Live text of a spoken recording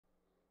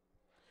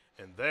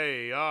And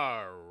they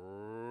are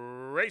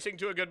racing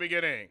to a good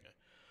beginning.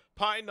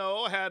 Pine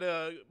Knoll had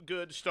a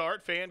good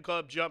start. Fan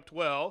Club jumped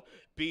well.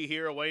 Be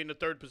Here away in the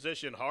third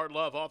position. Hard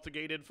Love off the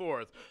gate in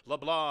fourth.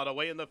 LeBlanc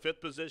away in the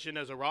fifth position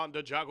as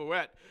Aranda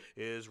Jaguarette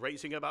is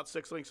racing about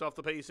 6 lengths off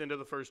the pace into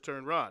the first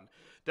turn run.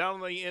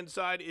 Down on the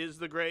inside is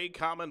the gray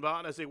Common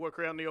Bond as they work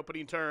around the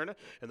opening turn,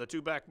 and the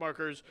two back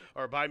markers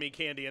are Buy Me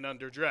Candy and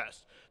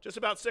Underdressed. Just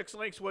about 6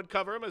 lengths would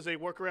cover them as they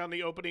work around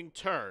the opening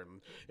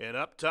turn. And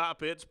up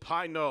top, it's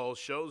Pine Knoll.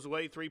 Shows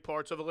way 3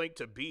 parts of a length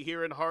to Be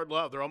Here and Hard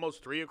Love. They're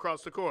almost 3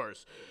 across the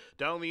course.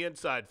 Down the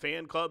inside,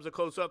 Fan Club's a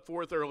close-up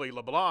fourth early.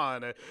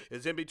 LeBlanc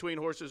is in between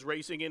horses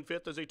racing in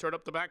fifth as they turn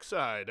up the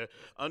backside.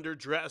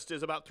 Underdressed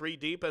is about 3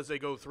 deep as they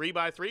go 3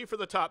 by 3 for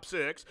the top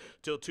 6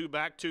 till 2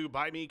 back to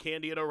Buy Me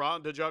Candy and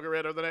Aranda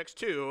Jaguarette are the next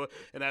 2.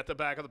 And at the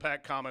back of the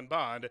pack, Common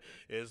Bond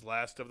is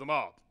last of them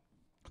all.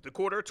 The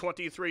quarter,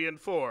 23 and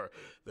 4.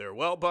 They're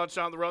well bunched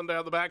on the run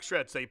down the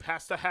backstretch. They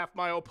pass the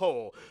half-mile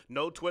pole.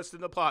 No twist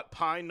in the plot.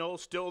 Pine Knoll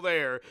still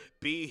there.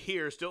 Be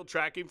Here still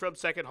tracking from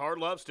second. Hard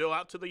Love still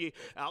out to the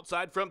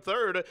outside from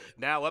third.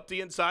 Now up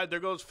the inside, there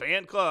goes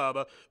Fan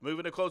Club.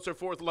 Moving to closer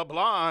fourth.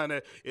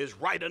 LeBlanc is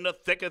right in the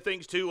thick of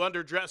things too.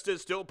 Underdressed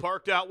is still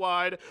parked out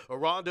wide.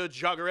 Aranda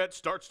Jaguarette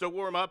starts to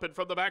warm up, and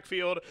from the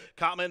backfield,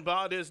 Common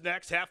Bond is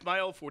next.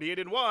 Half-mile, 48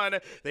 and 1.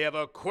 They have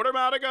a quarter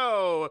mile to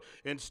go.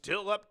 And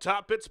still up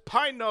top, it's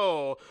Pine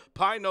Knoll.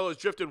 Pine Knoll has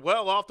drifted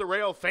well off the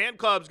rail. Fan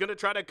Club's going to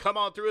try to come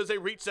on through as they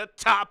reach the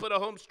top of the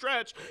home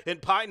stretch,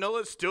 and Pine Knoll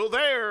is still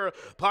there.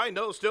 Pine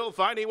Knoll still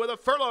finding with a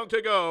furlong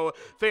to go.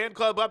 Fan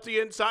Club up the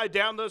inside,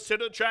 down the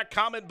center track.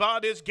 Common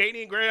Bond is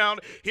gaining ground.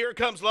 Here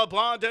comes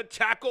LeBlanc to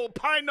tackle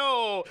Pine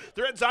Knoll.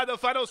 They're inside the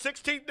final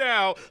 16th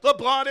now.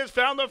 LeBlanc has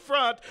found the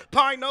front.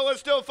 Pine Knoll is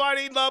still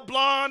fighting.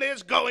 LeBlanc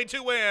is going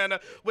to win.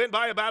 Win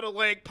by about a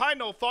length. Pine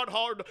Knoll fought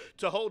hard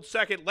to hold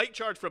second. Late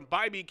charge from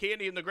Buy Me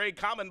Candy and the gray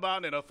Common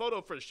Bond, and a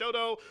photo for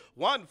Shoto,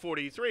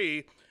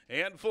 1:43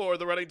 and 4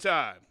 the running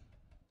time.